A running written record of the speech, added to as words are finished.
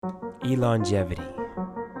Elongevity,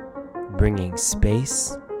 bringing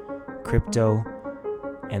space, crypto,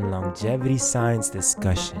 and longevity science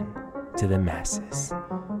discussion to the masses.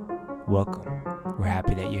 Welcome. We're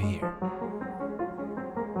happy that you're here.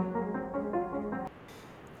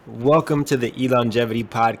 Welcome to the Elongevity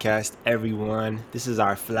Podcast, everyone. This is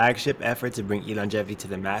our flagship effort to bring elongevity to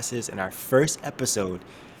the masses and our first episode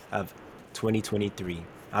of 2023.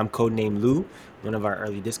 I'm codenamed Lou, one of our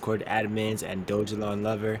early Discord admins and Dogelon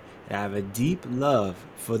lover, and I have a deep love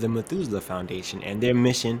for the Methuselah Foundation and their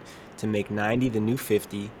mission to make 90 the new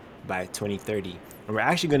 50 by 2030. And we're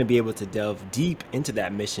actually going to be able to delve deep into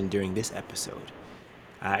that mission during this episode.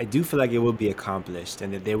 I do feel like it will be accomplished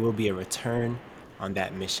and that there will be a return on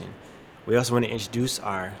that mission. We also want to introduce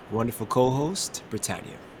our wonderful co-host,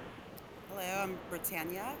 Britannia. Hello, I'm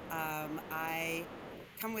Britannia. I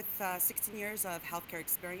come with 16 years of healthcare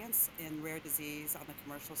experience in rare disease on the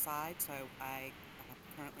commercial side. So I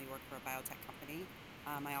currently work for a biotech company.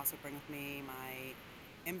 I also bring with me my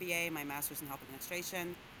MBA, my master's in health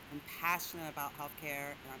administration. I'm passionate about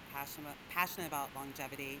healthcare and I'm passionate about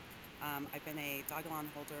longevity. I've been a Dogelon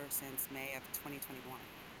holder since May of 2021.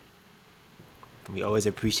 We always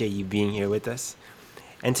appreciate you being here with us.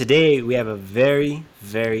 And today we have a very,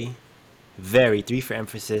 three for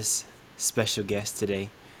emphasis, special guest today.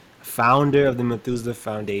 A founder of the Methuselah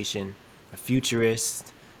Foundation, a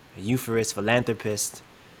futurist, a euphorist, philanthropist.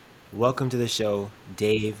 Welcome to the show,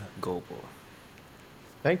 Dave Gobel.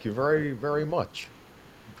 Thank you very, very much.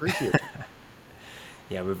 Appreciate it.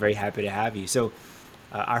 Yeah, we're very happy to have you. So,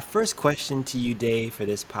 our first question to you, Dave, for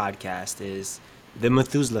this podcast is the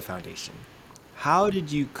Methuselah Foundation. How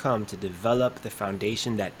did you come to develop the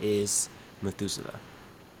foundation that is Methuselah?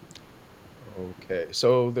 Okay,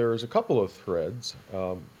 so there's a couple of threads.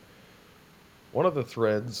 One of the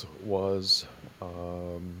threads was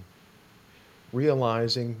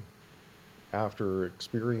realizing after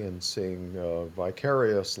experiencing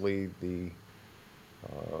vicariously the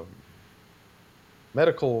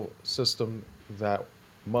medical system that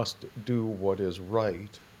must do what is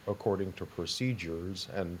right according to procedures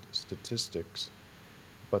and statistics,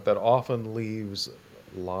 but that often leaves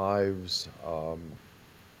lives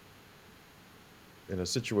in a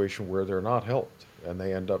situation where they're not helped and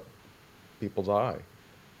they end up, people die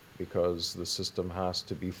because the system has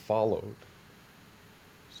to be followed.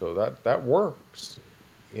 So that works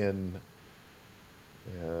in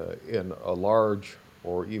a large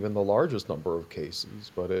or even the largest number of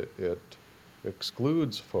cases, but it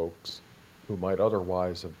excludes folks who might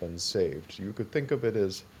otherwise have been saved. You could think of it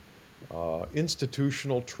as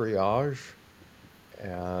institutional triage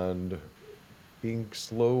and being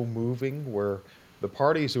slow moving, where the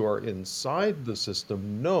parties who are inside the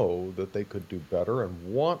system know that they could do better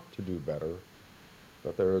and want to do better,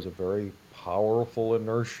 but there is a very powerful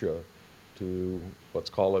inertia to, let's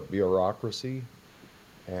call it bureaucracy,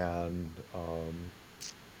 and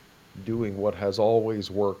doing what has always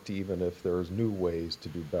worked, even if there's new ways to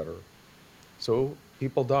do better. So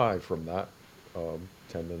people die from that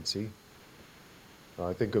tendency.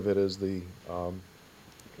 I think of it as the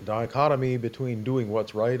dichotomy between doing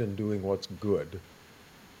what's right and doing what's good.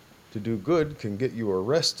 To do good can get you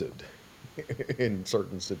arrested in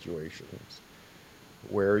certain situations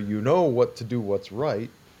where you know what to do, what's right,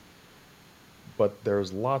 but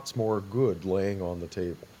there's lots more good laying on the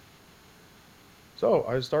table. So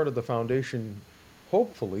I started the foundation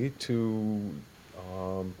hopefully to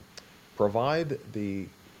provide the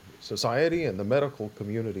society and the medical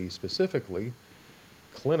community, specifically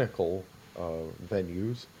clinical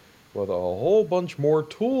venues, with a whole bunch more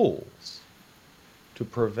tools to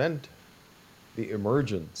prevent the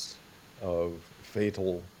emergence of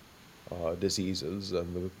fatal diseases.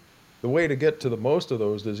 And the way to get to the most of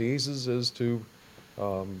those diseases is to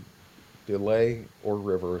delay or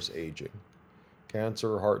reverse aging.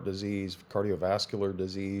 Cancer, heart disease, cardiovascular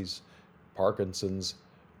disease, Parkinson's,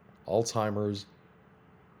 Alzheimer's,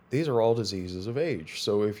 these are all diseases of age.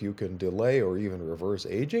 So if you can delay or even reverse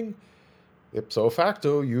aging, ipso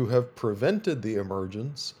facto, you have prevented the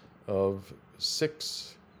emergence of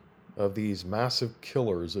 6 of these massive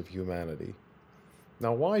killers of humanity.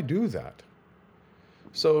 Now, why do that?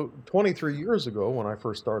 So 23 years ago, when I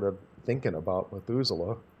first started thinking about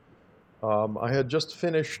Methuselah, I had just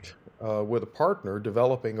finished with a partner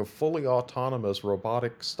developing a fully autonomous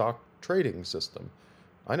robotic stock trading system.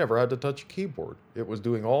 I never had to touch a keyboard. It was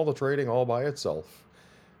doing all the trading all by itself.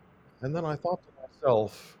 And then I thought to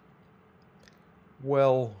myself,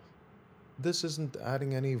 well, this isn't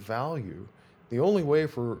adding any value. The only way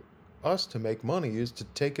for us to make money is to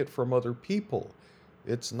take it from other people.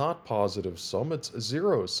 It's not positive sum, it's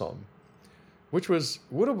zero sum. which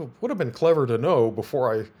would have been clever to know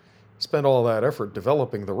before I spent all that effort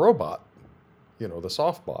developing the robot, the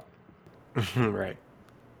soft bot. Right.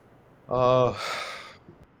 Uh,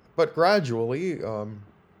 but gradually,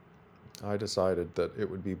 I decided that it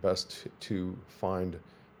would be best to find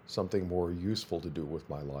something more useful to do with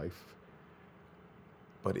my life.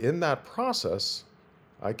 But in that process,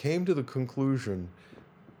 I came to the conclusion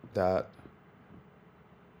that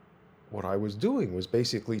what I was doing was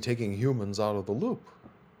basically taking humans out of the loop,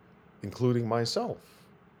 including myself.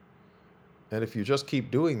 And if you just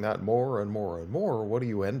keep doing that more and more and more, what do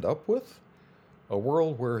you end up with? A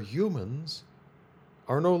world where humans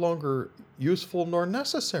are no longer useful nor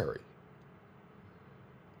necessary.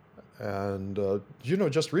 And,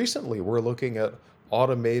 just recently we're looking at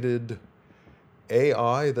automated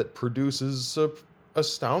AI that produces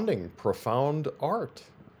astounding, profound art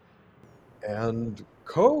and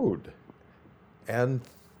code and,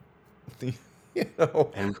 the, you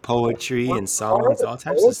know, And poetry and works of songs, art, all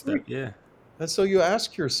types of stuff. poetry. Yeah. And so you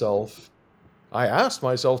ask yourself, I asked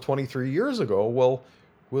myself 23 years ago, well,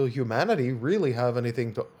 will humanity really have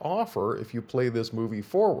anything to offer if you play this movie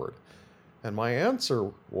forward? And my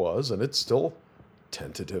answer was, and it's still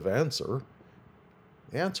tentative answer,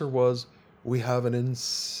 the answer was, we have an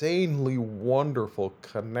insanely wonderful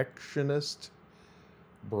connectionist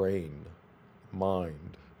brain,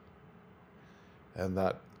 mind. And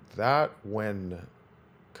that when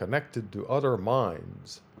connected to other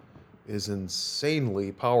minds is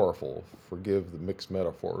insanely powerful. Forgive the mixed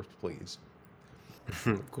metaphors, please.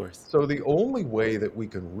 Of course. So the only way that we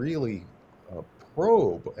can really uh,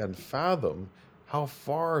 probe and fathom how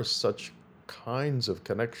far such kinds of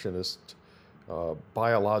connectionist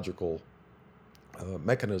biological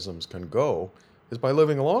mechanisms can go is by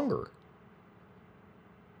living longer.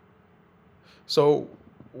 So,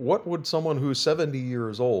 what would someone who's 70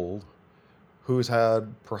 years old, who's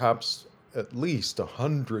had perhaps at least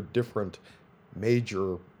 100 different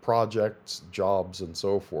major projects, jobs, and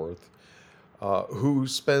so forth, who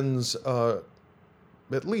spends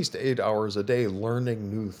at least 8 hours a day learning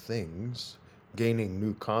new things, gaining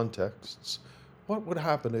new contexts, what would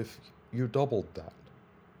happen if you doubled that?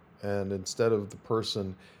 And instead of the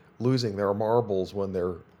person losing their marbles when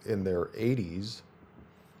they're in their 80s,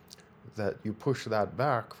 that you push that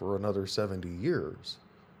back for another 70 years,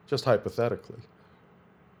 just hypothetically.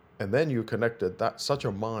 And then you connected that such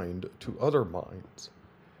a mind to other minds,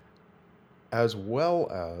 as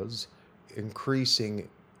well as increasing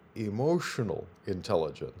emotional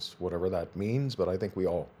intelligence, whatever that means, but I think we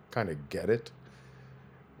all kind of get it.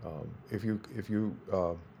 If you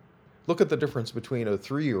look at the difference between a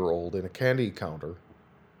 3-year-old in a candy counter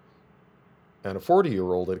and a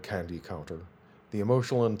 40-year-old at a candy counter, the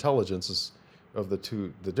emotional intelligence of the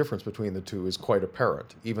two, the difference between the two is quite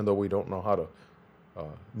apparent, even though we don't know how to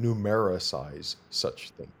numericize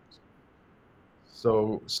such things.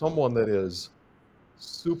 So, someone that is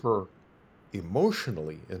super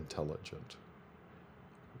emotionally intelligent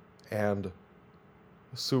and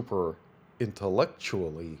super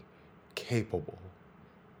intellectually capable,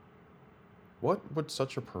 what would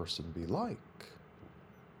such a person be like?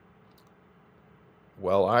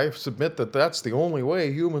 Well, I submit that that's the only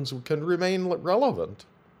way humans can remain relevant.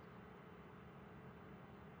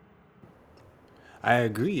 I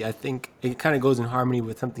agree. I think it kind of goes in harmony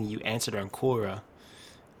with something you answered on Quora.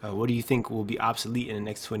 What do you think will be obsolete in the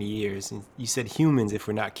next 20 years? And you said humans if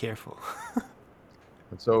we're not careful.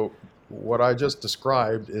 And so, what I just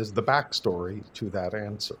described is the backstory to that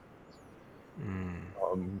answer.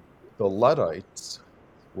 Um, the Luddites,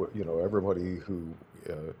 everybody who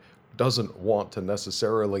uh, doesn't want to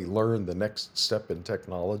necessarily learn the next step in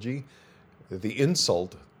technology, the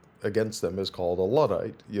insult against them is called a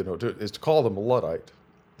Luddite, is to call them a Luddite.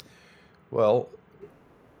 Well,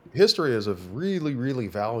 history is a really, really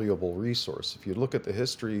valuable resource. If you look at the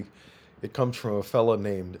history, it comes from a fella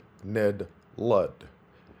named Ned Ludd,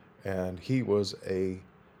 and he was a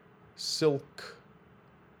silk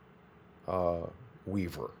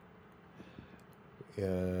weaver.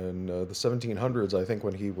 In the 1700s, I think,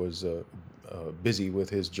 when he was busy with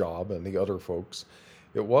his job and the other folks,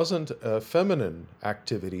 it wasn't a feminine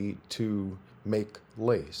activity to make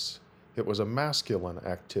lace. It was a masculine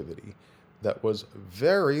activity that was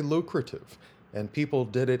very lucrative, and people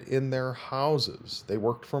did it in their houses. They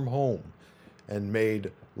worked from home and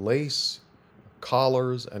made lace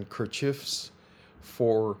collars and kerchiefs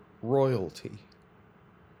for royalty.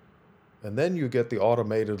 And then you get the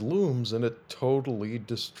automated looms, and it totally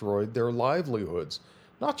destroyed their livelihoods.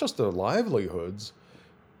 Not just their livelihoods,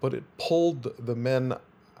 but it pulled the men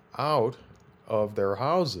out of their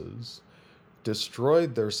houses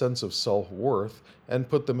destroyed their sense of self-worth and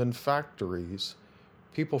put them in factories.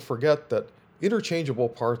 People forget that interchangeable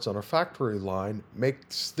parts on a factory line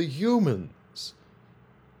makes the humans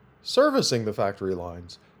servicing the factory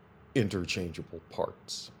lines interchangeable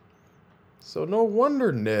parts. So no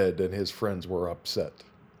wonder Ned and his friends were upset.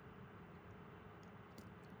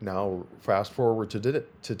 Now, fast forward to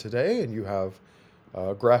today, and you have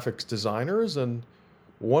graphics designers, and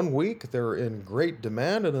one week they're in great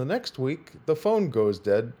demand, and the next week the phone goes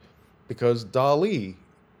dead because DALL-E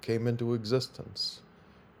came into existence.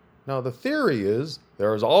 Now, the theory is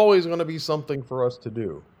there's always going to be something for us to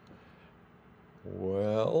do.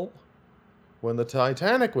 Well, when the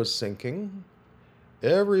Titanic was sinking,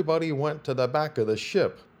 everybody went to the back of the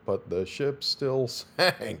ship, but the ship still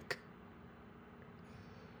sank.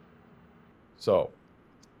 So,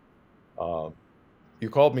 um, you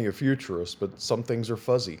called me a futurist, but some things are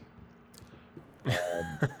fuzzy.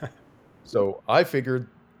 Um, so I figured,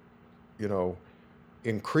 you know,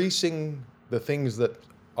 increasing the things that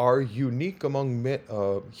are unique among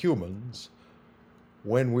humans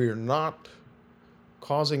when we're not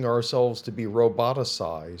causing ourselves to be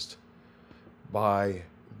roboticized by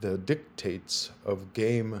the dictates of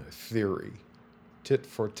game theory, tit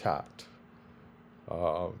for tat,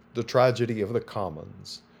 the tragedy of the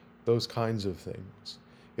commons, those kinds of things.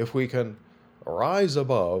 If we can rise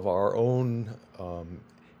above our own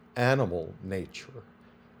animal nature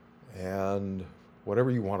and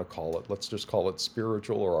whatever you want to call it, let's just call it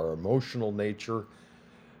spiritual or our emotional nature,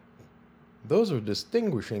 those are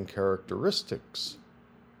distinguishing characteristics.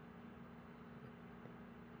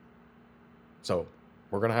 So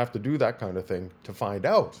we're going to have to do that kind of thing to find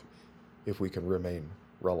out if we can remain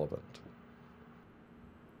relevant.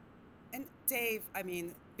 And Dave, I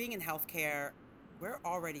mean, being in healthcare, we're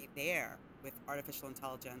already there with artificial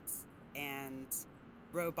intelligence and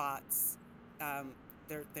robots. Um,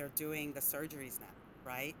 they're doing the surgeries now,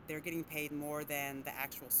 right? They're getting paid more than the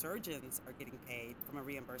actual surgeons are getting paid from a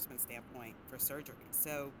reimbursement standpoint for surgery.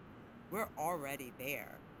 So we're already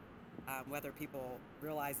there, whether people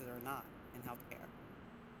realize it or not in healthcare.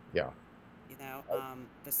 Yeah.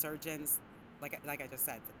 The surgeons, like I just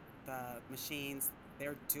said, the machines,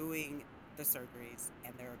 they're doing the surgeries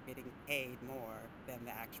and they're getting paid more than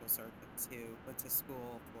the actual surgeons who went to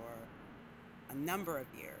school for a number of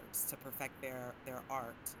years to perfect their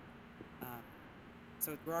art. Um,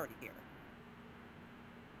 so we're already here.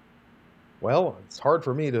 Well, it's hard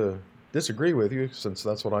for me to disagree with you since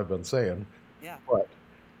that's what I've been saying, Yeah. but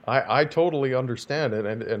I totally understand it,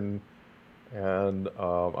 and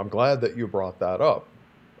I'm glad that you brought that up.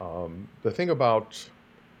 The thing about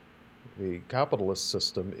the capitalist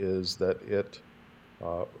system is that it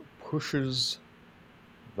uh, pushes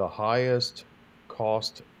the highest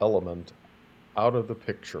cost element out of the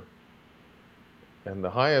picture. And the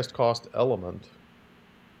highest cost element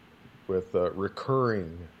with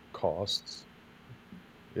recurring costs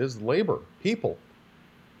is labor, people.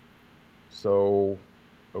 So,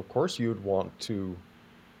 of course, you'd want to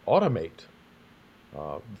automate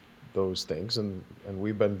uh, those things. And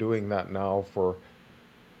we've been doing that now for,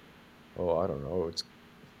 oh, I don't know, it's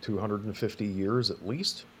 250 years at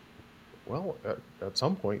least. Well, at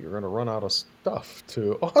some point, you're going to run out of stuff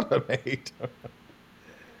to automate.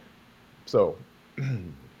 So,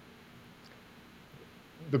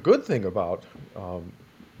 the good thing about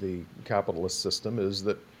the capitalist system is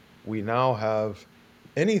that we now have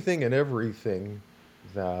anything and everything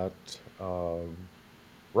that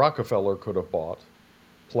Rockefeller could have bought,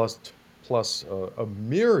 plus a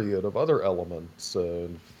myriad of other elements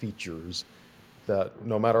and features that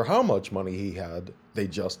no matter how much money he had, they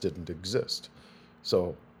just didn't exist.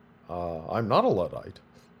 So I'm not a Luddite.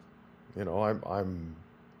 I'm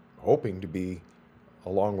hoping to be,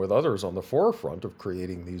 along with others, on the forefront of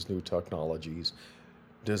creating these new technologies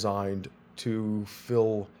designed to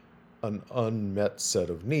fill an unmet set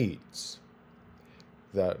of needs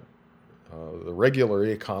that the regular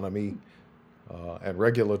economy and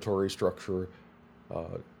regulatory structure,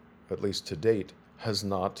 uh, at least to date, has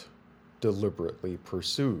not deliberately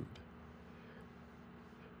pursued.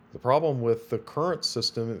 The problem with the current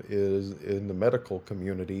system is in the medical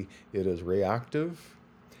community, it is reactive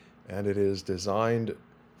and it is designed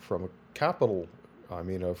from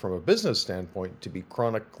a from a business standpoint to be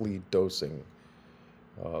chronically dosing.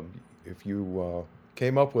 If you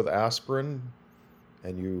came up with aspirin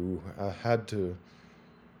and you had to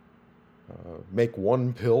make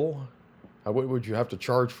one pill, what would you have to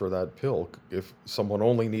charge for that pill if someone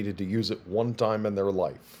only needed to use it one time in their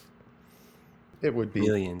life? It would be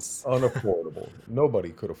Millions. unaffordable. Nobody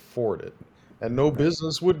could afford it, and no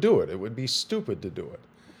business would do it. It would be stupid to do it.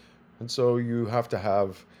 And so you have to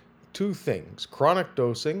have two things: chronic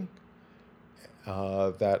dosing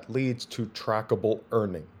that leads to trackable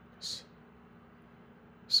earnings.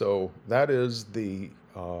 So that is the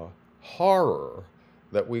horror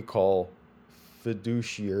that we call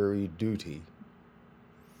fiduciary duty.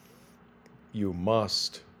 You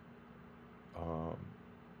must um,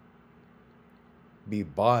 be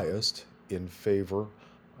biased in favor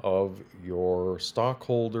of your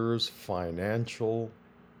stockholders' financial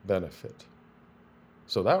benefit.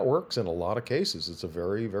 So that works in a lot of cases. It's a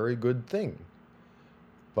very, very good thing.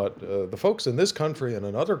 But the folks in this country and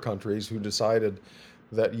in other countries who decided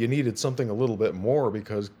that you needed something a little bit more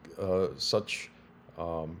because such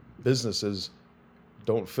businesses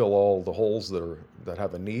don't fill all the holes that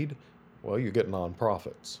have a need, well, you get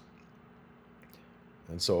nonprofits.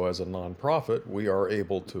 And so, as a nonprofit, we are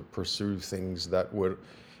able to pursue things that would,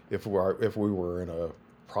 if we were in a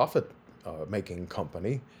profit making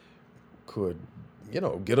company, could,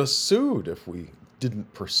 get us sued if we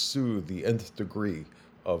didn't pursue the nth degree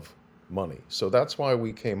of money. So that's why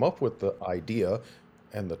we came up with the idea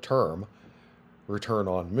and the term return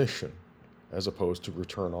on mission as opposed to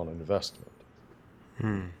return on investment.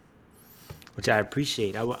 Which I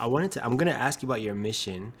appreciate. I'm going to ask you about your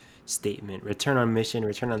mission statement, return on mission,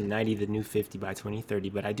 return on 90, the new 50 by 2030.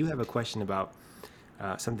 But I do have a question about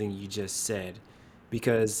something you just said,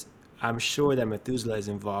 because I'm sure that Methuselah is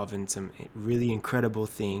involved in some really incredible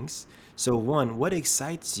things. So, one, what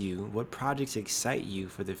excites you? What projects excite you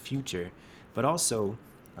for the future? But also,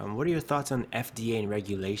 what are your thoughts on FDA and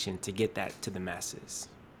regulation to get that to the masses?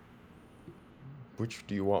 Which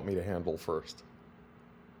do you want me to handle first?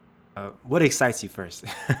 What excites you first?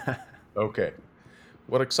 Okay.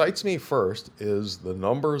 What excites me first is the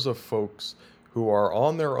numbers of folks who are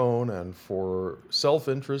on their own and for self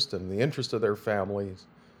interest and the interest of their families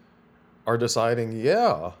are deciding,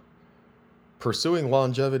 yeah, pursuing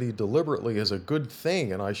longevity deliberately is a good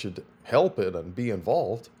thing and I should help it and be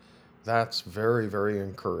involved. That's very, very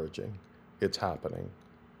encouraging. It's happening.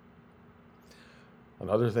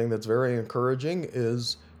 Another thing that's very encouraging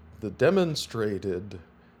is the demonstrated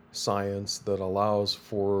science that allows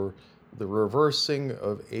for the reversing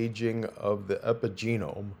of aging of the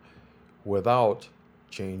epigenome without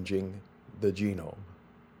changing the genome,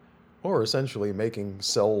 or essentially making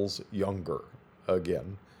cells younger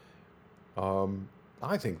again.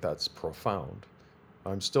 I think that's profound.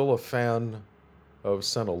 I'm still a fan of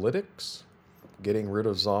senolytics, getting rid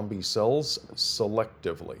of zombie cells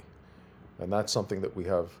selectively. And that's something that we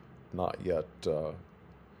have not yet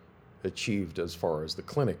achieved as far as the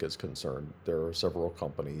clinic is concerned. There are several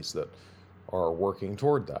companies that are working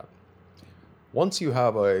toward that. Once you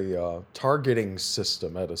have a targeting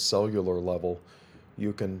system at a cellular level,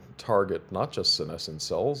 you can target not just senescent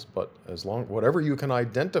cells, but whatever you can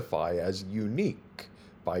identify as unique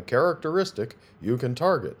by characteristic, you can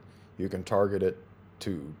target. You can target it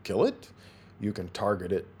to kill it. You can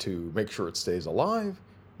target it to make sure it stays alive.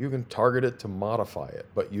 You can target it to modify it,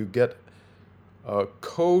 but you get a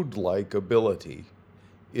code-like ability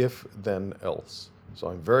if then else. So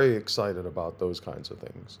I'm very excited about those kinds of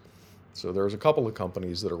things. So there's a couple of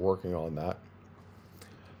companies that are working on that.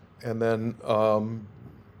 And then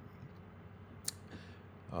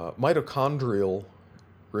mitochondrial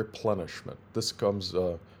replenishment. This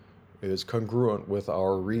is congruent with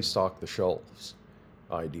our restock the shelves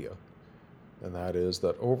idea. And that is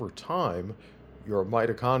that over time, your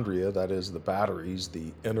mitochondria, that is the batteries,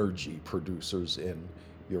 the energy producers in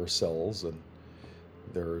your cells, and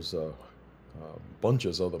there's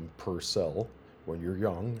bunches of them per cell when you're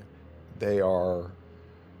young, they are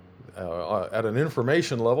at an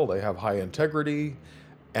information level, they have high integrity,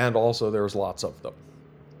 and also there's lots of them.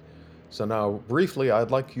 So now, briefly, I'd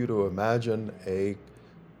like you to imagine a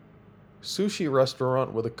sushi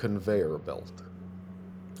restaurant with a conveyor belt.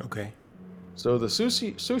 Okay. So the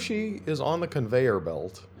sushi is on the conveyor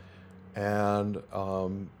belt, and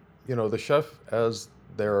the chef, as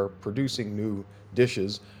they're producing new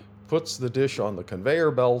dishes, puts the dish on the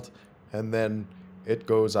conveyor belt, and then it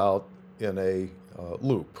goes out in a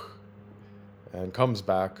loop and comes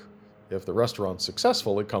back. If the restaurant's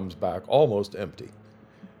successful, it comes back almost empty.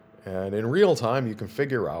 And in real time, you can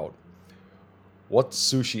figure out what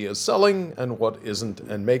sushi is selling and what isn't,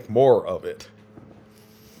 and make more of it.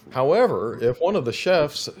 However, if one of the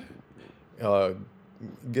chefs uh,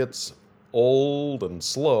 gets old and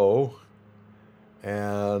slow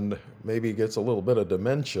and maybe gets a little bit of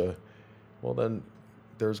dementia, well, then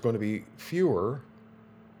there's going to be fewer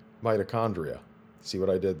mitochondria. See what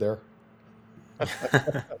I did there?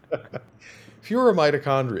 Fewer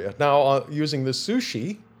mitochondria. Now, using the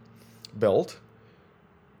sushi belt,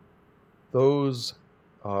 those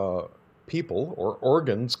uh, people or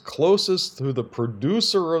organs closest to the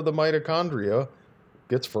producer of the mitochondria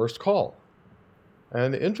gets first call.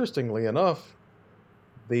 And interestingly enough,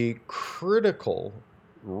 the critical,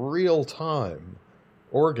 real time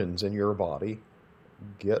organs in your body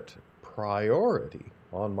get priority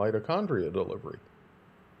on mitochondria delivery: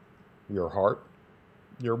 your heart,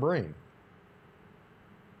 your brain.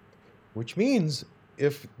 Which means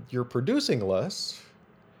if you're producing less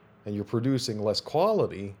and you're producing less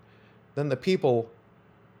quality, then the people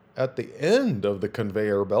at the end of the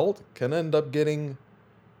conveyor belt can end up getting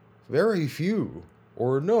very few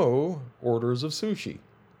or no orders of sushi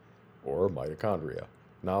or mitochondria.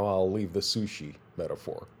 Now I'll leave the sushi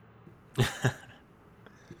metaphor.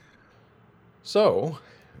 So,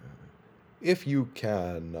 if you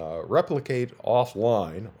can replicate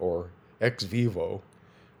offline or ex vivo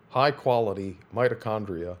high quality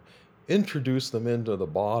mitochondria, introduce them into the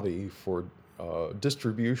body for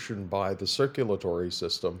distribution by the circulatory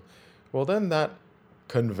system, well, then that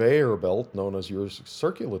conveyor belt known as your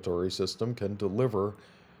circulatory system can deliver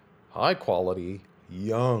high quality,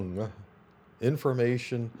 young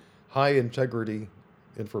information, high integrity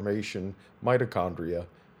information, mitochondria,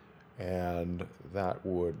 and that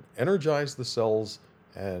would energize the cells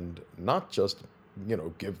and not just,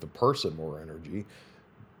 give the person more energy,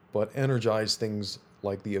 but energize things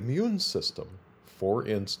like the immune system, for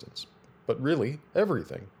instance, but really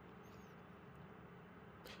everything.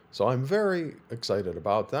 So I'm very excited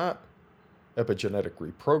about that. Epigenetic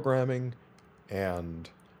reprogramming and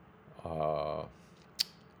uh,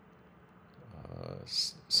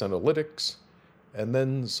 senolytics, and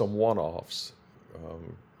then some one-offs.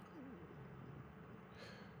 Um,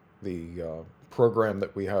 the program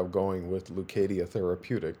that we have going with Leucadia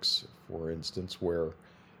Therapeutics, for instance, where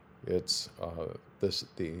it's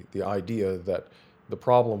the idea that the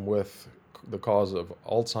problem with the cause of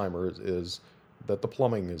Alzheimer's is that the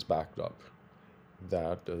plumbing is backed up,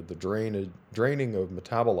 that the draining of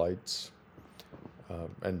metabolites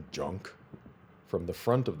and junk from the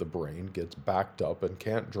front of the brain gets backed up and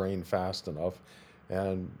can't drain fast enough.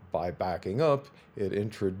 And by backing up, it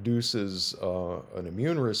introduces an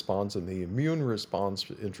immune response, and the immune response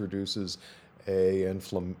introduces a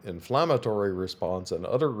inflammatory response and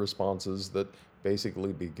other responses that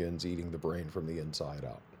basically begins eating the brain from the inside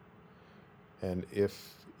out. And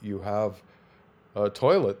if you have a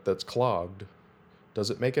toilet that's clogged, does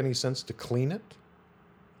it make any sense to clean it?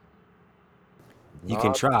 You can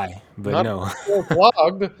Not, try, but not no. still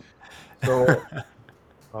clogged. So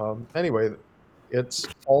anyway, it's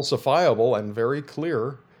falsifiable and very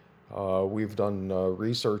clear. We've done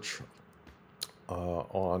research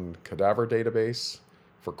on cadaver database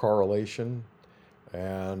for correlation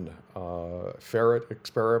and ferret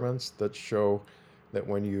experiments that show that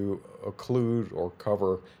when you occlude or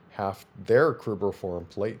cover half their cribriform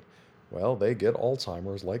plate, well, they get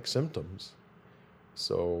Alzheimer's like symptoms.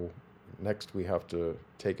 So next we have to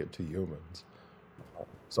take it to humans.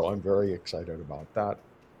 So I'm very excited about that,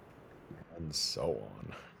 and so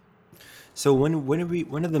on. So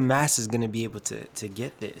when are the masses going to be able to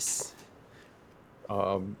get this?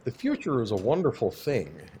 The future is a wonderful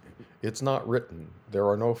thing. It's not written. There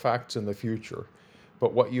are no facts in the future.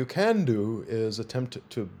 But what you can do is attempt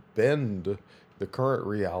to bend the current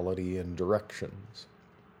reality in directions.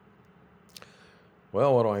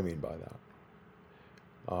 Well, what do I mean by that?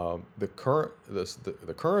 The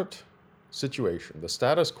current situation, the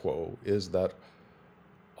status quo, is that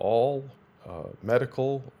all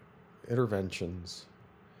medical interventions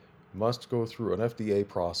must go through an FDA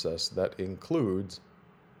process that includes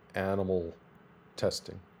animal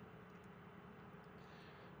testing.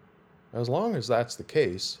 As long as that's the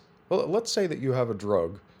case, well, let's say that you have a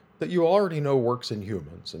drug that you already know works in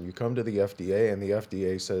humans, and you come to the FDA, and the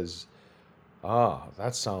FDA says, "Ah,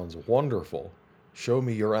 that sounds wonderful. Show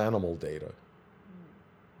me your animal data."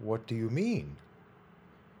 What do you mean?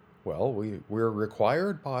 Well, we're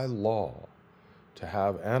required by law to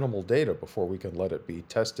have animal data before we can let it be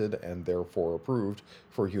tested and therefore approved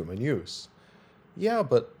for human use. Yeah,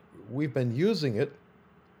 but we've been using it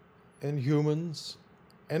in humans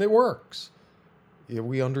and it works. Yeah,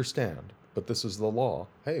 we understand, but this is the law.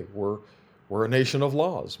 Hey, we're a nation of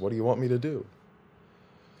laws. What do you want me to do?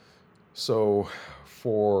 So,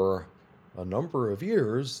 for a number of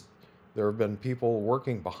years, there have been people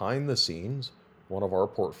working behind the scenes. One of our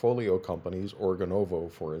portfolio companies, Organovo,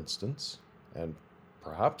 for instance, and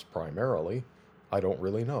perhaps primarily, I don't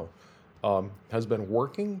really know, has been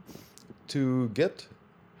working to get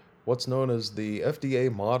what's known as the FDA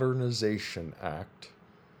Modernization Act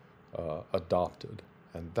adopted.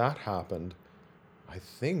 And that happened, I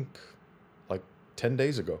think, 10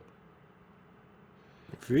 days ago.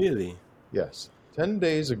 Really? Yes. 10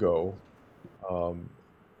 days ago, um,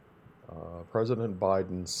 President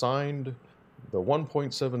Biden signed the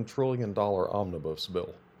 $1.7 trillion omnibus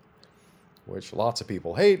bill, which lots of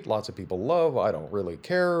people hate, lots of people love. I don't really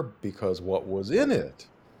care because what was in it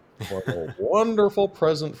was a wonderful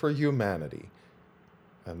present for humanity.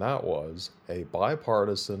 And that was a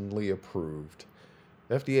bipartisanly approved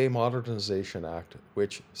FDA Modernization Act,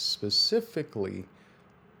 which specifically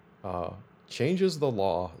uh, changes the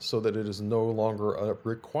law so that it is no longer a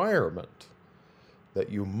requirement that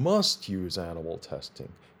you must use animal testing.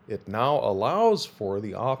 It now allows for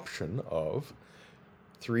the option of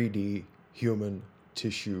 3D human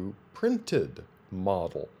tissue printed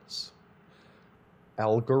models,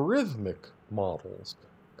 algorithmic models,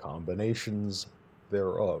 combinations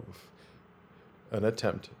thereof, an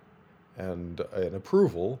attempt and an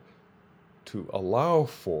approval to allow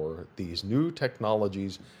for these new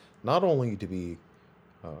technologies not only to be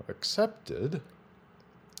accepted,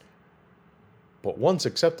 but once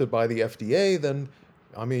accepted by the FDA, then,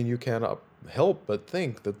 I mean, you cannot help but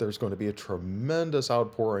think that there's going to be a tremendous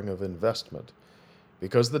outpouring of investment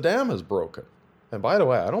because the dam is broken. And by the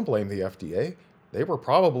way, I don't blame the FDA. They were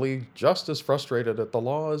probably just as frustrated at the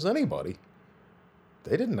law as anybody.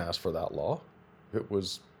 They didn't ask for that law. It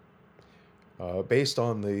was based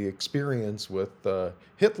on the experience with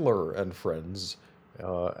Hitler and friends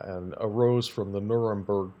and arose from the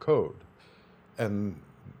Nuremberg Code. And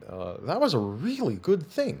that was a really good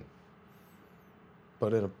thing.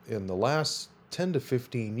 But in the last 10 to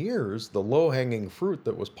 15 years, the low-hanging fruit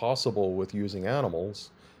that was possible with using animals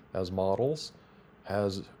as models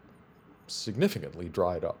has significantly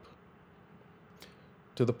dried up.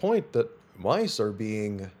 To the point that mice are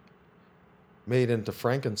being made into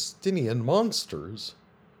Frankensteinian monsters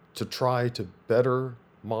to try to better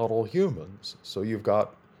model humans. So you've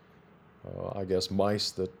got, I guess,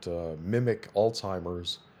 mice that mimic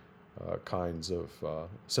Alzheimer's kinds of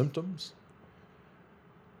symptoms.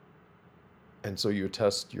 And so you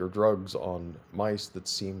test your drugs on mice that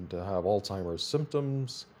seem to have Alzheimer's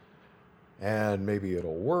symptoms, and maybe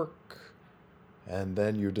it'll work. And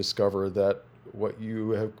then you discover that what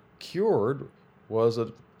you have cured was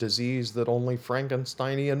a disease that only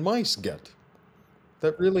Frankensteinian mice get.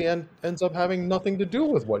 That really ends up having nothing to do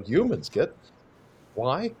with what humans get.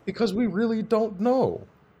 Why? Because we really don't know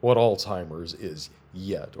what Alzheimer's is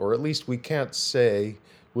yet, or at least we can't say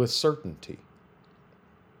with certainty.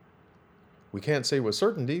 We can't say with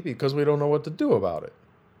certainty because we don't know what to do about it.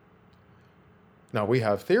 Now, we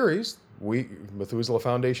have theories. Methuselah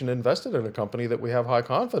Foundation invested in a company that we have high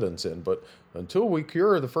confidence in, but until we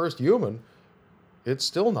cure the first human, it's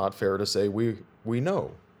still not fair to say we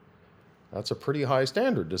know. That's a pretty high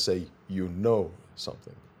standard to say you know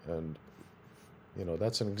something. And,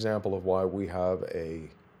 that's an example of why we have a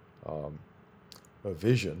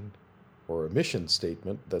vision or a mission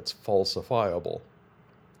statement that's falsifiable.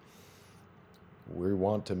 We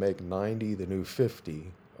want to make 90 the new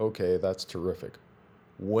 50. Okay, that's terrific.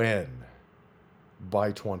 When?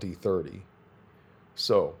 By 2030.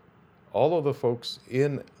 So, all of the folks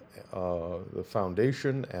in the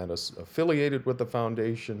foundation and affiliated with the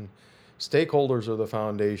foundation, stakeholders of the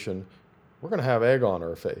foundation, we're going to have egg on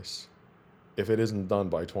our face if it isn't done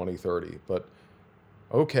by 2030. But,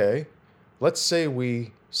 okay, let's say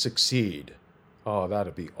we succeed. Oh,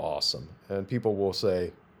 that'd be awesome. And people will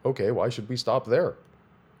say, okay, why should we stop there?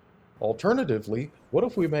 Alternatively, what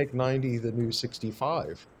if we make 90 the new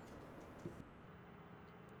 65?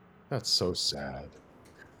 That's so sad.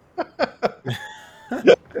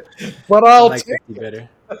 But I I'll like take 50 better.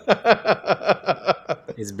 it.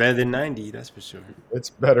 It's better than 90, that's for sure. It's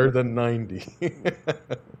better than 90.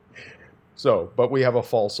 So, but we have a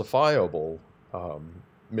falsifiable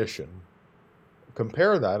mission.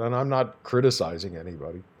 Compare that, and I'm not criticizing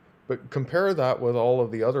anybody, but compare that with all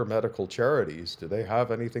of the other medical charities. Do they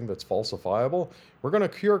have anything that's falsifiable? We're going to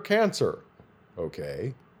cure cancer.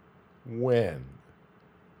 Okay. When?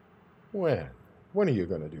 When? When are you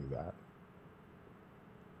going to do that?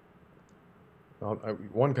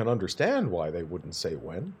 One can understand why they wouldn't say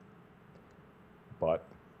when, but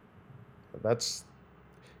that's,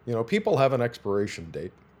 people have an expiration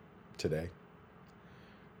date today.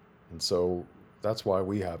 And so that's why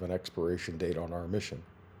we have an expiration date on our mission,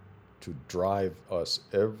 to drive us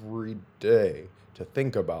every day to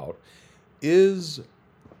think about, is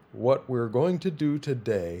what we're going to do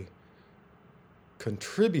today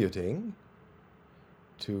contributing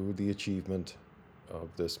to the achievement of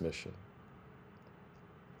this mission?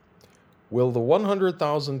 Will the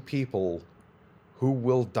 100,000 people who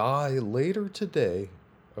will die later today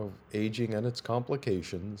of aging and its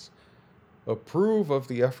complications approve of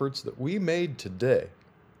the efforts that we made today?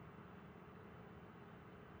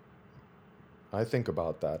 I think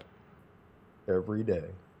about that every day.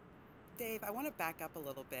 Dave, I want to back up a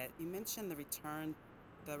little bit. You mentioned the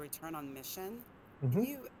return on mission. Can Mhm.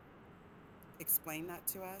 you explain that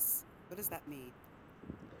to us? What does that mean?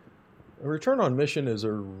 A return on mission is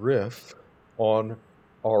a riff on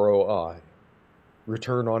ROI,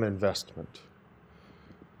 return on investment.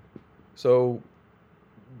 So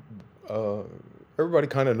uh, everybody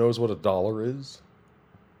kind of knows what a dollar is.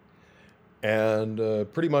 And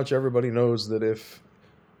pretty much everybody knows that if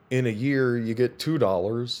in a year you get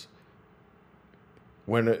 $2,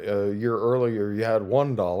 when a year earlier you had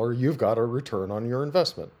 $1, you've got a return on your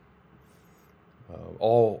investment.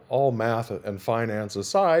 All math and finance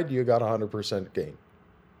aside, you got 100% gain.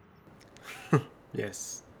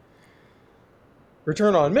 Yes.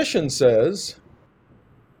 Return on mission says,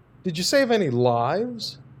 did you save any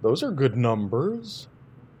lives? Those are good numbers.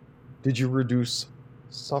 Did you reduce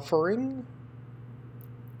suffering?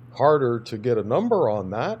 Harder to get a number on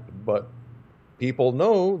that, but people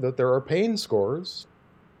know that there are pain scores.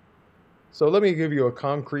 So let me give you a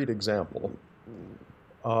concrete example.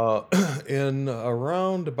 Uh, in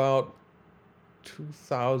around about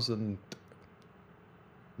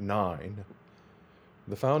 2009,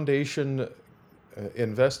 the foundation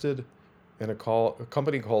invested in a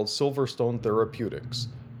company called Silverstone Therapeutics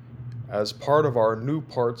as part of our New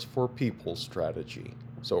Parts for People strategy.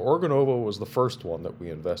 So Organovo was the first one that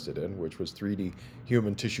we invested in, which was 3D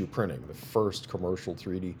human tissue printing, the first commercial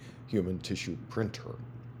 3D human tissue printer.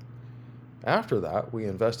 After that, we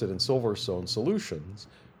invested in Silverstone Solutions.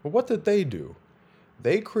 But what did they do?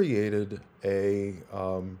 They created a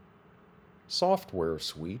software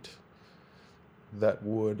suite that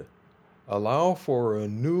would allow for a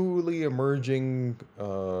newly emerging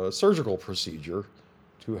surgical procedure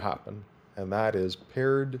to happen, and that is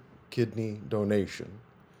paired kidney donation.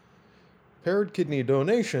 Paired kidney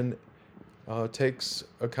donation takes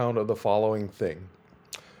account of the following thing.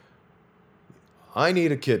 I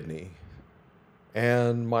need a kidney,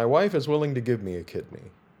 and my wife is willing to give me a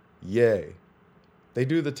kidney. Yay. They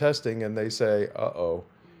do the testing and they say, uh-oh,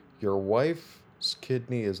 your wife's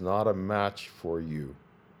kidney is not a match for you.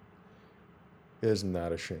 Isn't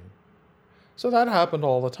that a shame? So that happened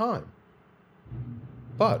all the time.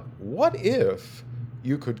 But what if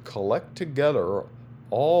you could collect together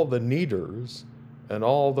all the needers and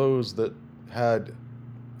all those that had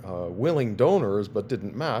willing donors but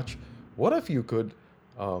didn't match? What if you could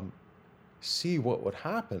see what would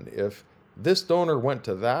happen if this donor went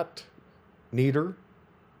to that needer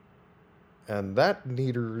and that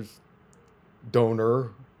needer's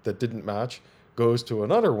donor that didn't match goes to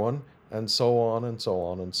another one, and so on and so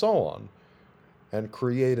on and so on, and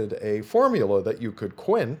created a formula that you could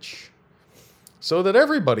quench so that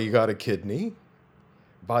everybody got a kidney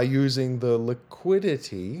by using the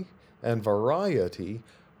liquidity and variety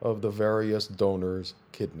of the various donors'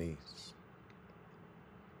 kidneys.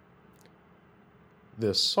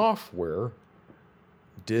 This software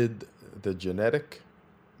did the genetic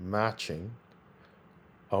matching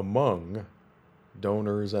among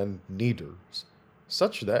donors and needers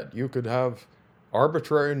such that you could have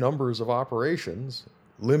arbitrary numbers of operations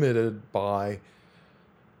limited by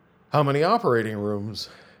how many operating rooms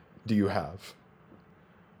do you have.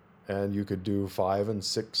 And you could do 5 and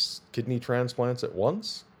 6 kidney transplants at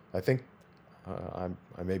once. I think I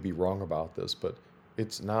may be wrong about this, but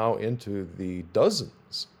it's now into the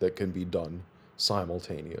dozens that can be done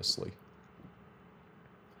simultaneously.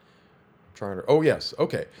 Oh, yes.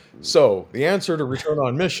 Okay. So the answer to return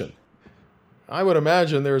on mission. I would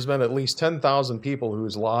imagine there's been at least 10,000 people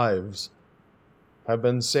whose lives have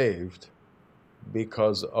been saved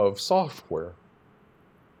because of software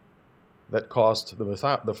that cost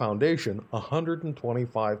the foundation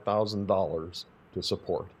 $125,000 to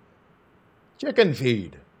support. Chicken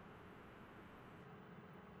feed.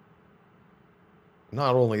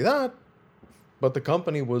 Not only that, but the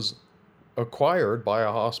company was acquired by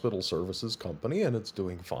a hospital services company, and it's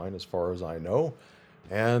doing fine as far as I know.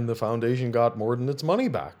 And the foundation got more than its money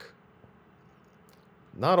back.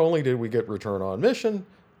 Not only did we get return on mission,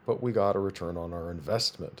 but we got a return on our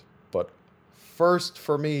investment. But first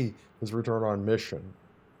for me is return on mission.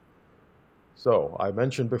 So I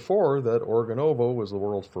mentioned before that Organovo was the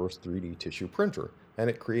world's first 3D tissue printer, and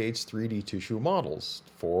it creates 3D tissue models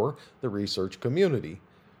for the research community.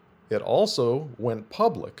 It also went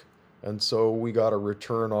public, and so we got a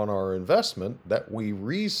return on our investment that we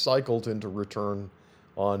recycled into return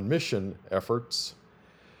on mission efforts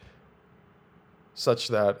such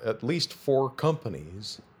that at least 4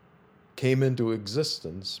 companies came into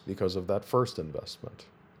existence because of that first investment.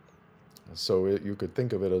 So you could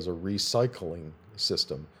think of it as a recycling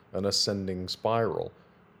system, an ascending spiral.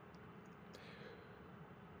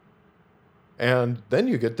 And then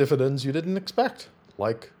you get dividends you didn't expect,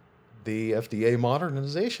 like the FDA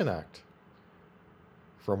Modernization Act,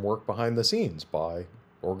 from work behind the scenes by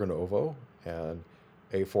Organovo, and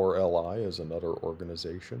A4LI is another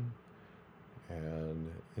organization,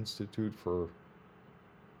 and Institute for,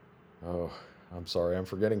 oh, I'm sorry, I'm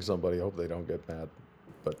forgetting somebody. I hope they don't get mad.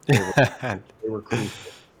 But they were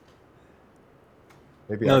crucial.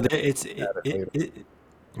 Maybe I No, can it's add it later.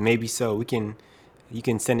 maybe so. You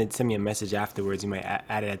can send me a message afterwards. You might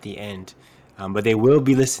add it at the end, but they will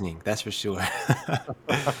be listening. That's for sure.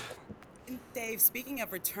 And Dave, speaking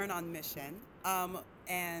of return on mission,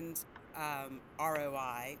 and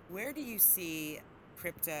ROI, where do you see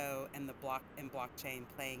crypto and blockchain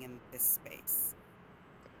playing in this space?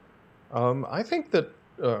 I think that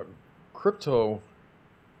crypto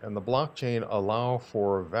and the blockchain allow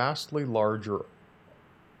for vastly larger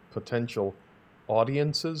potential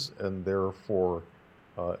audiences, and therefore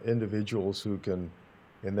individuals who can,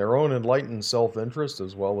 in their own enlightened self-interest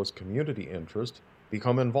as well as community interest,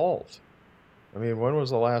 become involved. I mean, when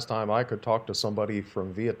was the last time I could talk to somebody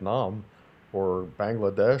from Vietnam or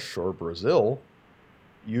Bangladesh or Brazil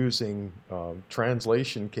using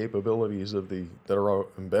translation capabilities that are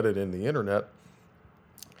embedded in the internet,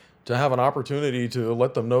 to have an opportunity to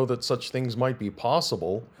let them know that such things might be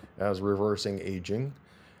possible as reversing aging,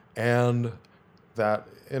 and that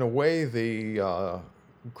in a way the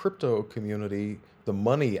crypto community, the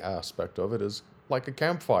money aspect of it, is like a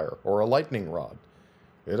campfire or a lightning rod.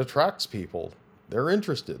 It attracts people. They're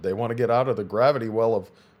interested. They want to get out of the gravity well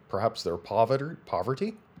of perhaps their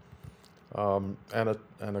poverty. And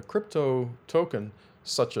a crypto token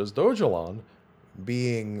such as Dogelon,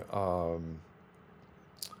 being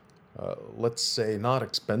let's say not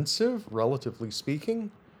expensive, relatively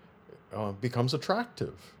speaking, becomes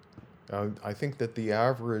attractive. I think that the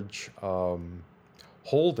average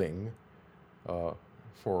holding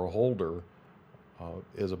for a holder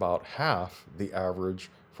is about half the average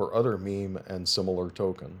for other meme and similar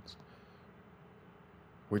tokens,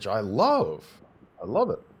 which I love. I love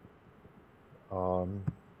it. Um,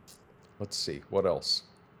 let's see, what else?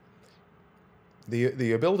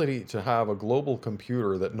 The ability to have a global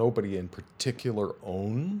computer that nobody in particular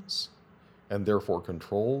owns and therefore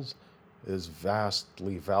controls is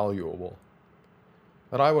vastly valuable.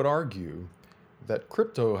 But I would argue that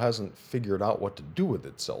crypto hasn't figured out what to do with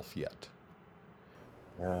itself yet.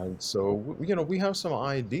 And so, we have some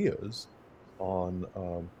ideas on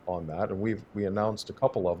that, and we announced a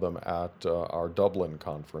couple of them at our Dublin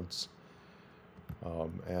conference.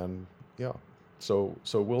 And yeah, so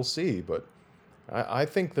we'll see. But I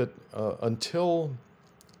think that until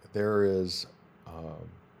there is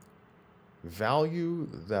value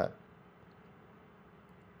that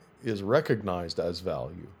is recognized as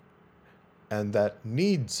value and that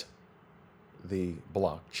needs the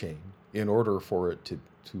blockchain in order for it to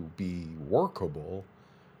be workable,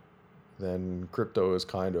 then crypto is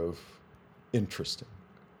kind of interesting.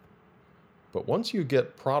 But once you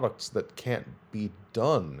get products that can't be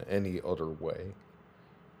done any other way,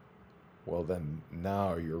 well, then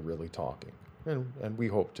now you're really talking. And we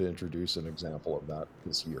hope to introduce an example of that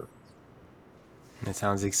this year. That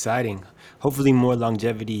sounds exciting. Hopefully, more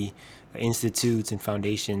longevity institutes and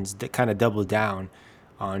foundations that kind of double down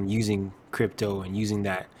on using crypto and using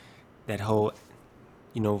that whole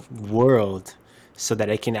world, so that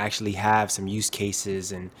it can actually have some use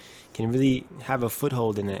cases and can really have a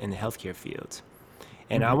foothold in the healthcare field.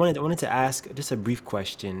 And I Mhm. wanted to ask just a brief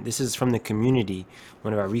question. This is from the community.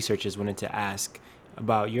 One of our researchers wanted to ask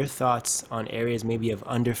about your thoughts on areas maybe of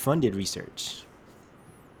underfunded research.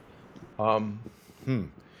 Um, hmm.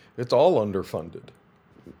 It's all underfunded.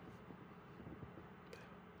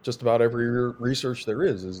 Just about every research there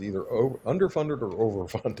is either underfunded or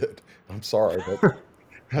overfunded. I'm sorry, but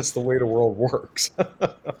that's the way the world works.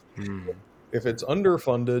 Hmm. If it's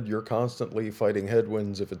underfunded, you're constantly fighting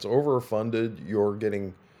headwinds. If it's overfunded, you're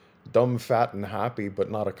getting dumb, fat, and happy, but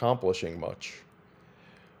not accomplishing much.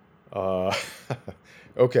 Uh,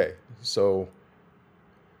 okay, so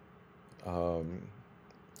um,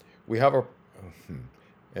 we have a. hmm,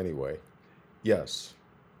 Anyway, yes.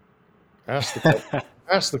 Ask the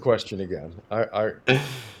ask the question again. I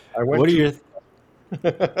went What are too. your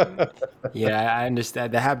Yeah, I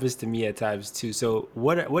understand. That happens to me at times too. So,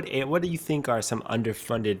 what do you think are some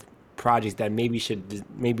underfunded projects that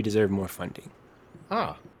maybe deserve more funding?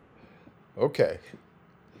 Ah, okay.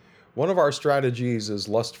 One of our strategies is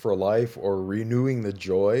lust for life or renewing the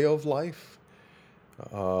joy of life.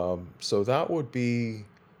 So that would be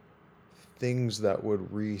things that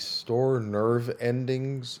would restore nerve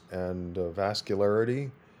endings and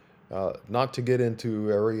vascularity. Not to get into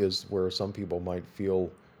areas where some people might feel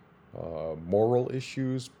moral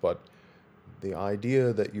issues, but the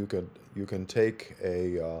idea that you can take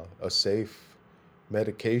a safe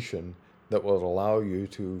medication that will allow you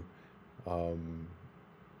to um,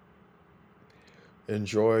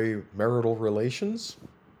 enjoy marital relations,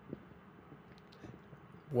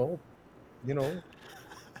 well, you know,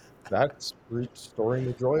 that's restoring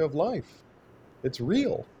the joy of life. It's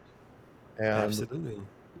real. And Absolutely.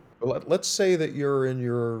 let's say that you're in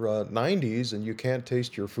your 90s and you can't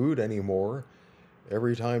taste your food anymore.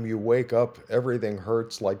 Every time you wake up, everything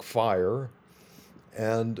hurts like fire,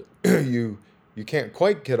 and you can't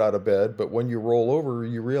quite get out of bed, but when you roll over,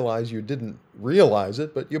 you realize you didn't realize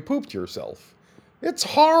it, but you pooped yourself. It's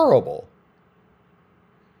horrible.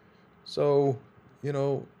 So, you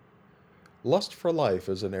know, lust for life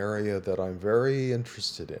is an area that I'm very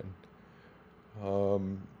interested in,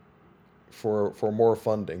 um, for more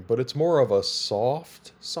funding, but it's more of a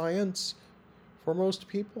soft science for most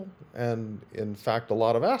people, and in fact, a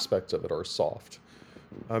lot of aspects of it are soft.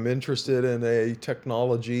 I'm interested in a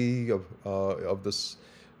technology of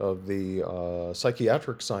the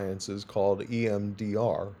psychiatric sciences called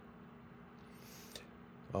EMDR,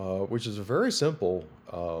 which is a very simple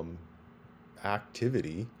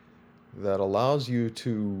activity that allows you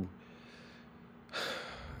to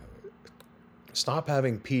stop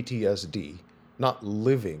having PTSD, not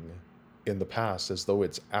living in the past as though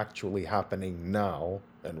it's actually happening now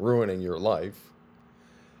and ruining your life,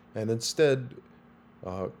 and instead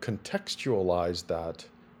contextualize that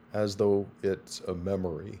as though it's a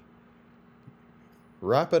memory.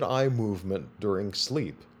 Rapid eye movement during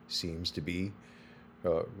sleep seems to be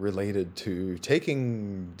related to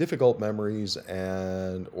taking difficult memories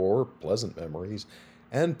and or pleasant memories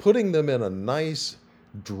and putting them in a nice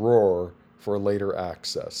drawer for later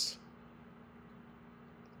access.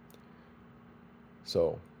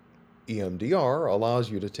 So, EMDR allows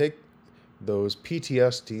you to take those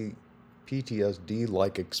PTSD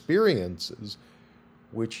like experiences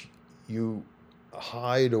which you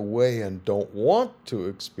hide away and don't want to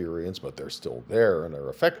experience, but they're still there and are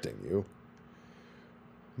affecting you.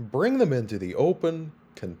 Bring them into the open,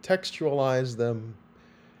 contextualize them,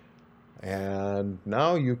 and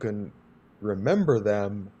now you can remember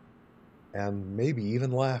them and maybe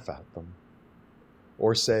even laugh at them.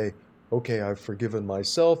 Or say, okay, I've forgiven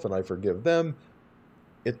myself and I forgive them.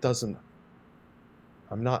 It doesn't,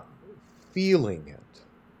 I'm not feeling it.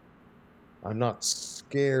 I'm not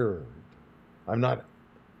scared. I'm not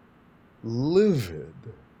livid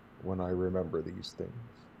when I remember these things.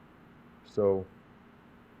 So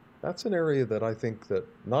that's an area that I think that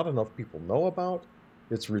not enough people know about.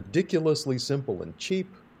 It's ridiculously simple and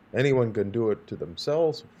cheap. Anyone can do it to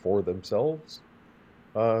themselves, for themselves,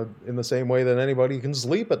 in the same way that anybody can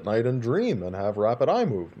sleep at night and dream and have rapid eye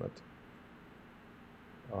movement.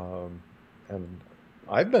 Um, and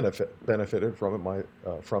I've benefited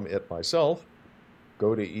from it myself.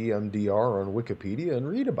 Go to EMDR on Wikipedia and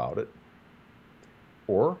read about it,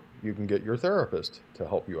 or you can get your therapist to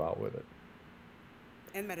help you out with it.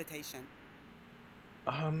 And meditation.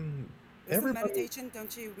 Um, Isn't everybody, meditation?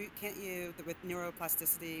 Don't you? Can't you with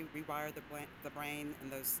neuroplasticity rewire the brain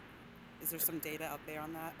and those? Is there some data out there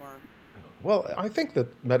on that, or well, I think that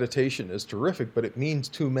meditation is terrific, but it means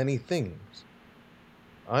too many things.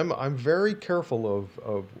 I'm very careful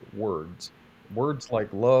of words. Words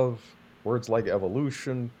like love, words like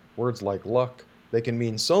evolution, words like luck, they can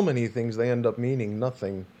mean so many things they end up meaning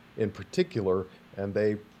nothing in particular, and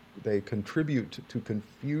they contribute to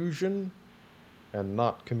confusion and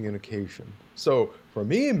not communication. So for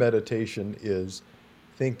me, meditation is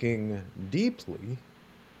thinking deeply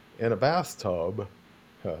in a bathtub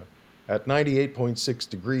uh, at 98.6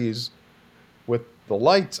 degrees with the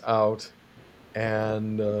lights out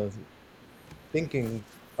and thinking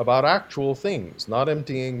about actual things, not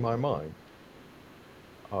emptying my mind.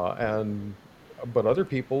 And but other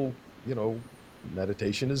people, you know,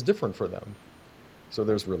 meditation is different for them. So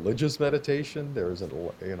there's religious meditation, there's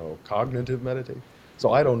cognitive meditation.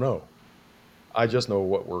 So I don't know. I just know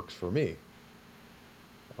what works for me.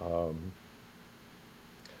 Um,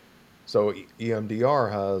 so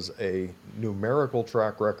EMDR has a numerical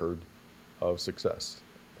track record of success,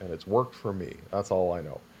 and it's worked for me. That's all I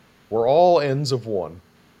know. We're all ends of one.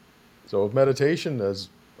 So if meditation is,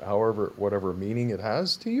 however, whatever meaning it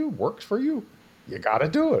has to you, works for you, you got to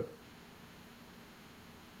do it.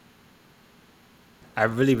 I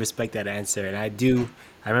really respect that answer, and I do.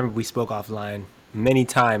 I remember we spoke offline many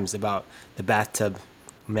times about the bathtub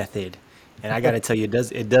method, and I got to tell you,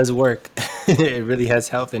 it does work. It really has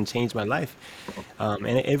helped and changed my life, and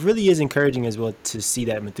it really is encouraging as well to see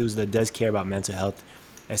that Methuselah does care about mental health,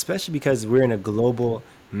 especially because we're in a global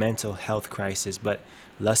mental health crisis. But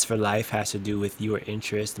Lust for Life has to do with your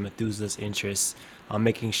interest, Methuselah's interests, on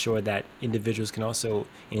making sure that individuals can also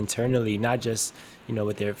internally, not just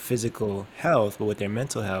with their physical health, but with their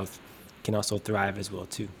mental health, can also thrive as well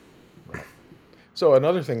too. Right. So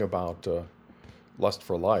another thing about Lust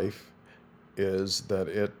for Life is that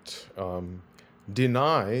it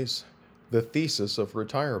denies the thesis of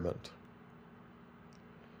retirement.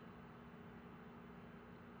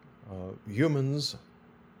 Humans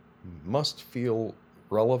must feel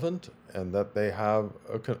relevant and that they have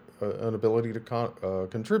an ability to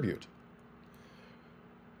contribute.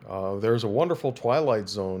 There's a wonderful Twilight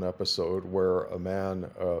Zone episode where a man,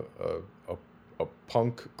 a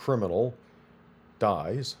punk criminal,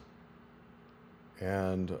 dies,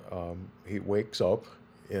 and he wakes up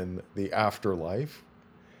in the afterlife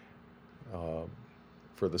uh,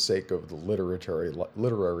 for the sake of the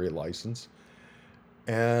literary license,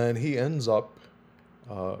 and he ends up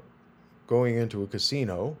uh, going into a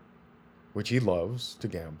casino, which he loves to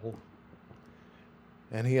gamble,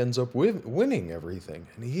 and he ends up winning everything,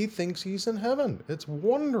 and he thinks he's in heaven. It's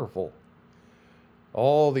wonderful.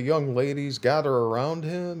 All the young ladies gather around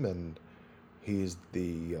him, and he's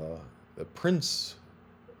the prince,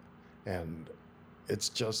 and it's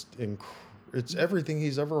just it's everything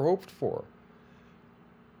he's ever hoped for.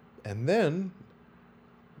 And then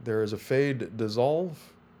there is a fade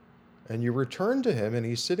dissolve, and you return to him, and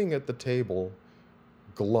he's sitting at the table,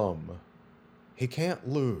 glum. He can't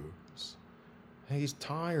lose. He's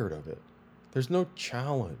tired of it. There's no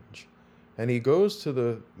challenge. And he goes to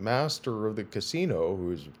the master of the casino,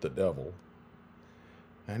 who's the devil,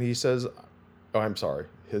 and he says, oh, I'm sorry,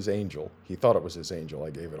 his angel. He thought it was his angel. I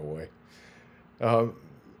gave it away. Um,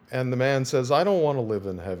 and the man says, I don't want to live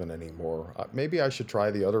in heaven anymore. Maybe I should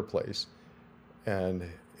try the other place. And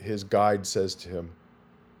his guide says to him,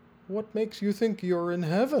 what makes you think you're in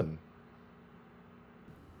heaven?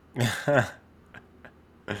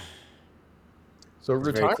 So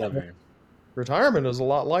It's very clever. retirement is a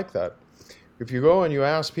lot like that. If you go and you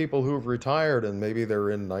ask people who've retired and maybe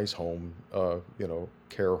they're in nice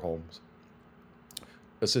care homes,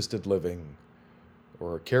 assisted living,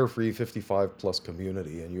 or a carefree 55 plus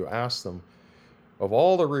community, and you ask them, of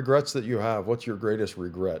all the regrets that you have, what's your greatest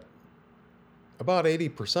regret? About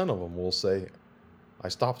 80% of them will say, I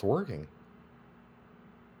stopped working.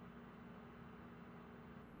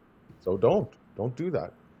 So don't do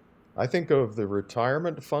that. I think of the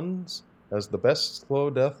retirement funds as the best slow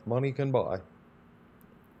death money can buy.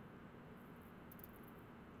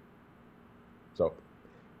 So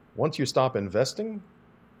once you stop investing,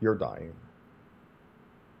 you're dying.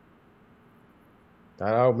 And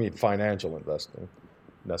I don't mean financial investing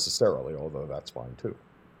necessarily, although that's fine too.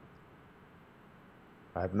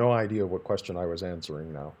 I have no idea what question I was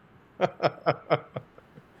answering now.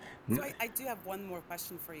 So I do have one more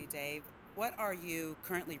question for you, Dave. What are you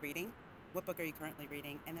currently reading? What book are you currently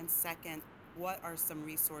reading? And then second, what are some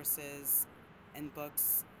resources and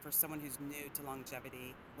books for someone who's new to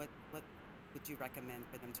longevity? What would you recommend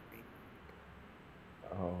for them to read?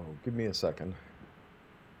 Oh, give me a second.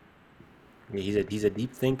 Yeah, he's a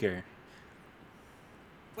deep thinker.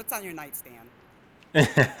 What's on your nightstand?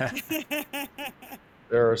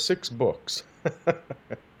 There are 6 books.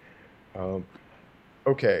 um,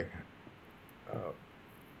 okay. Uh,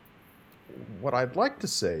 what I'd like to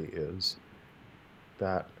say is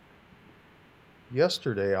that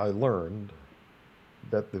yesterday I learned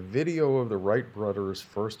that the video of the Wright brothers'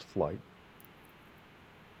 first flight,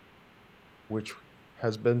 which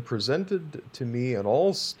has been presented to me and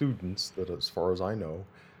all students, that as far as I know,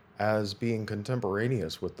 as being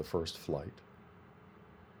contemporaneous with the first flight,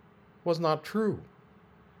 was not true.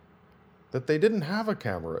 That they didn't have a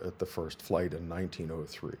camera at the first flight in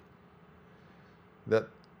 1903. That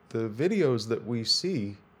the videos that we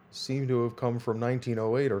see seem to have come from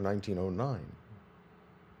 1908 or 1909.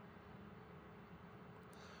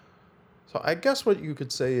 So I guess what you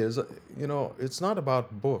could say is, it's not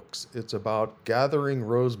about books. It's about gathering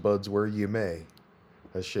rosebuds where you may,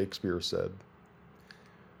 as Shakespeare said.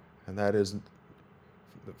 And that is,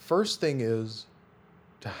 the first thing is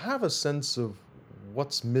to have a sense of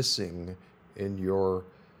what's missing in your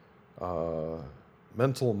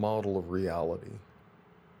mental model of reality.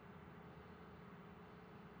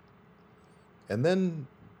 And then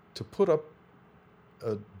to put up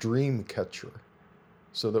a dream catcher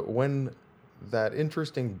so that when that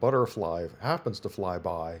interesting butterfly happens to fly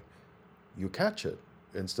by, you catch it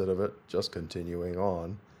instead of it just continuing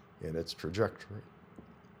on in its trajectory.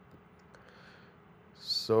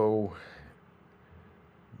 So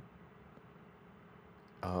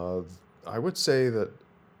uh, I would say that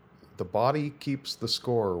The Body Keeps the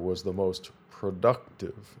Score was the most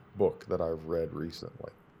productive book that I've read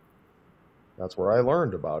recently. That's where I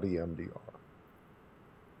learned about EMDR.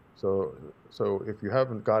 So, so if you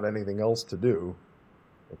haven't got anything else to do,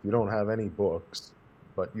 if you don't have any books,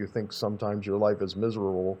 but you think sometimes your life is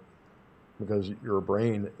miserable because your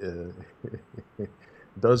brain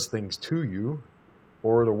does things to you,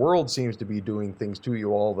 or the world seems to be doing things to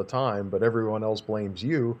you all the time, but everyone else blames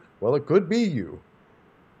you, well, it could be you.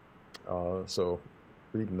 So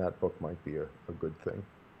reading that book might be a good thing.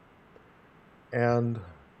 And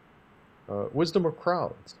Wisdom of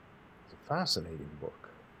Crowds. It's a fascinating book.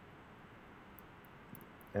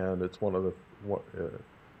 And it's one of the...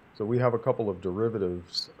 so we have a couple of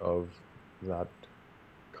derivatives of that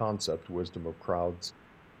concept, Wisdom of Crowds,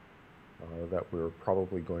 that we're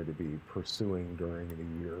probably going to be pursuing during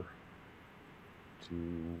the year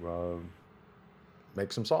to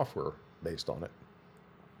make some software based on it.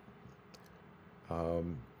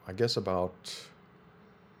 I guess about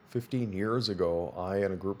 15 years ago, I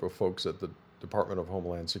and a group of folks at the Department of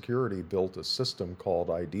Homeland Security built a system called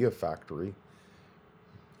Idea Factory.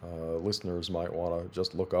 Listeners might want to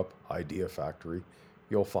just look up Idea Factory.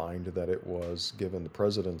 You'll find that it was given the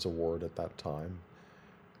President's Award at that time,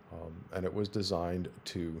 and it was designed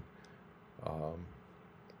to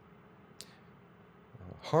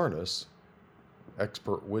harness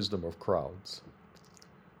expert wisdom of crowds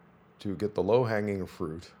to get the low-hanging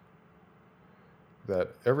fruit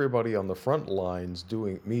that everybody on the front lines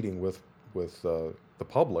meeting with the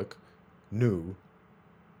public knew,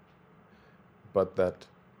 but that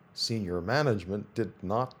senior management did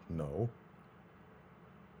not know,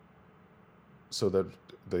 so that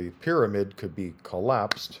the pyramid could be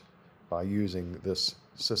collapsed by using this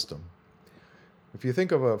system. If you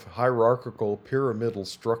think of a hierarchical pyramidal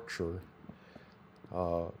structure,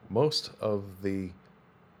 most of the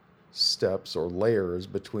steps or layers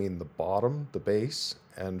between the bottom, the base,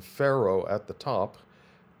 and Pharaoh at the top,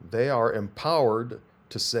 they are empowered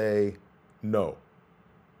to say no.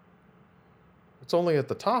 It's only at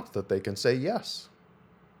the top that they can say yes.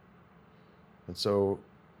 And so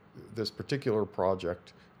this particular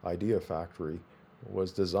project, Idea Factory,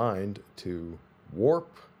 was designed to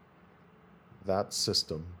warp that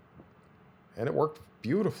system, and it worked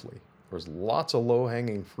beautifully. There was lots of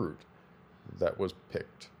low-hanging fruit that was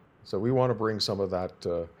picked. So we want to bring some of that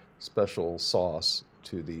special sauce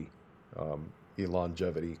to the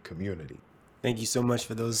elongevity community. Thank you so much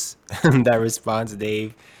for those that response,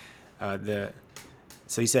 Dave.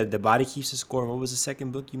 So you said The Body Keeps the Score. What was the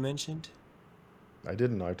second book you mentioned? I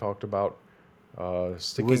didn't. I talked about The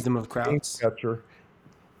sticking Wisdom of ink Crowds. catcher.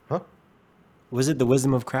 Huh? Was it The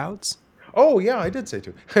Wisdom of Crowds? Oh, yeah, I did say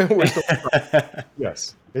two. Wisdom.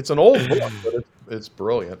 Yes. It's an old book, but it's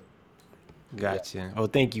brilliant. Yeah. Gotcha. Oh,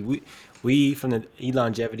 thank you. We from the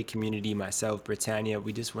longevity community, myself, Britannia,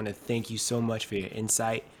 we just want to thank you so much for your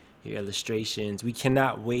insight, your illustrations. We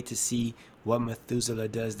cannot wait to see what Methuselah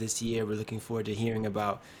does this year. We're looking forward to hearing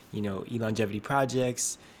about, longevity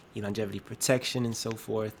projects, longevity protection, and so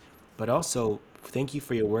forth. But also, thank you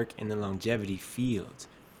for your work in the longevity field,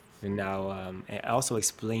 and now and also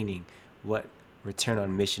explaining what return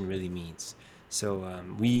on mission really means. So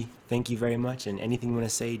we thank you very much. And anything you want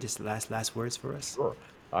to say, just last words for us? Sure.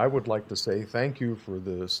 I would like to say thank you for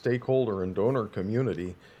the stakeholder and donor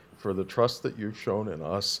community for the trust that you've shown in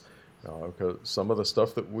us. Because some of the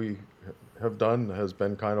stuff that we have done has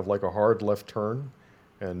been kind of like a hard left turn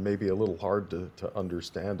and maybe a little hard to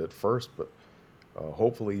understand at first, but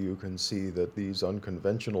hopefully you can see that these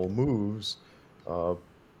unconventional moves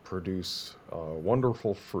produce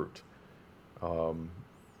wonderful fruit.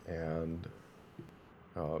 And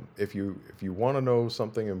if you want to know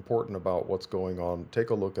something important about what's going on, take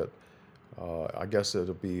a look at. I guess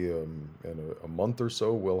it'll be in a month or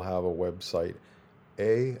so. We'll have a website,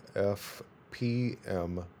 afpm.bio,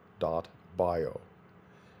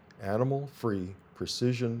 Animal Free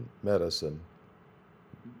Precision Medicine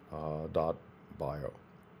 .bio,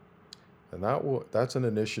 and that's an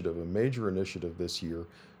initiative, a major initiative this year,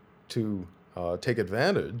 to take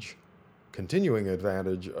advantage, continuing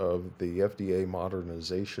advantage of the FDA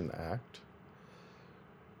Modernization Act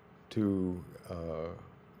to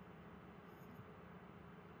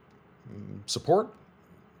support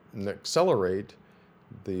and accelerate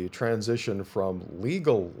the transition from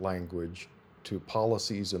legal language to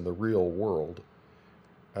policies in the real world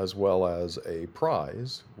as well as a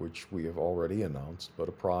prize, which we have already announced, but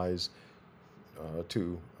a prize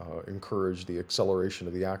to encourage the acceleration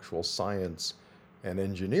of the actual science and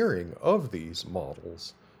engineering of these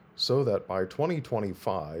models so that by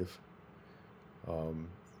 2025,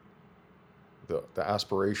 the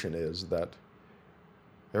aspiration is that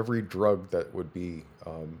every drug that would be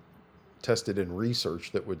tested in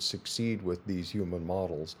research that would succeed with these human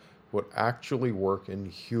models would actually work in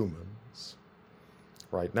humans.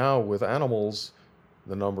 Right now, with animals,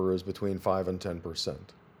 the number is between 5 and 10%,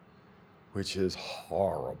 which is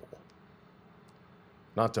horrible.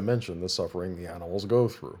 Not to mention the suffering the animals go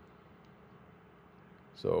through.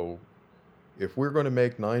 So, if we're going to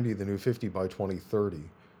make 90 the new 50 by 2030,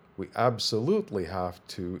 we absolutely have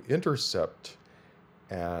to intercept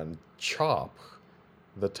and chop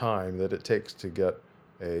the time that it takes to get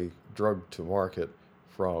a drug to market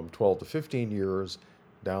from 12 to 15 years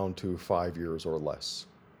down to 5 years or less.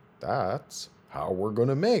 That's how we're going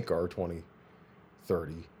to make our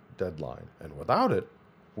 2030 deadline. And without it,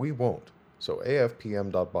 we won't. So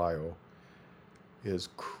AFPM.bio is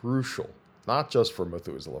crucial, not just for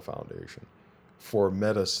Methuselah Foundation, for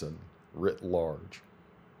medicine writ large.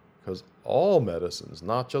 Because all medicines,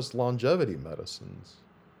 not just longevity medicines,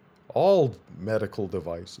 all medical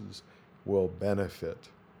devices will benefit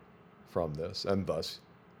from this, and thus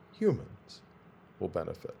humans will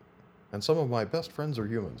benefit. And some of my best friends are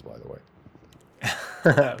humans, by the way.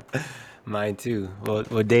 Mine too. Well,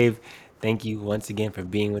 Dave, thank you once again for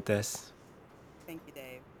being with us. Thank you,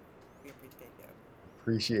 Dave. We appreciate you.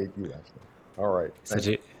 Appreciate you, Ashley. All right.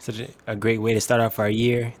 Such a great way to start off our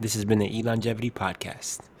year. This has been the E Longevity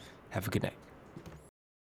Podcast. Have a good night.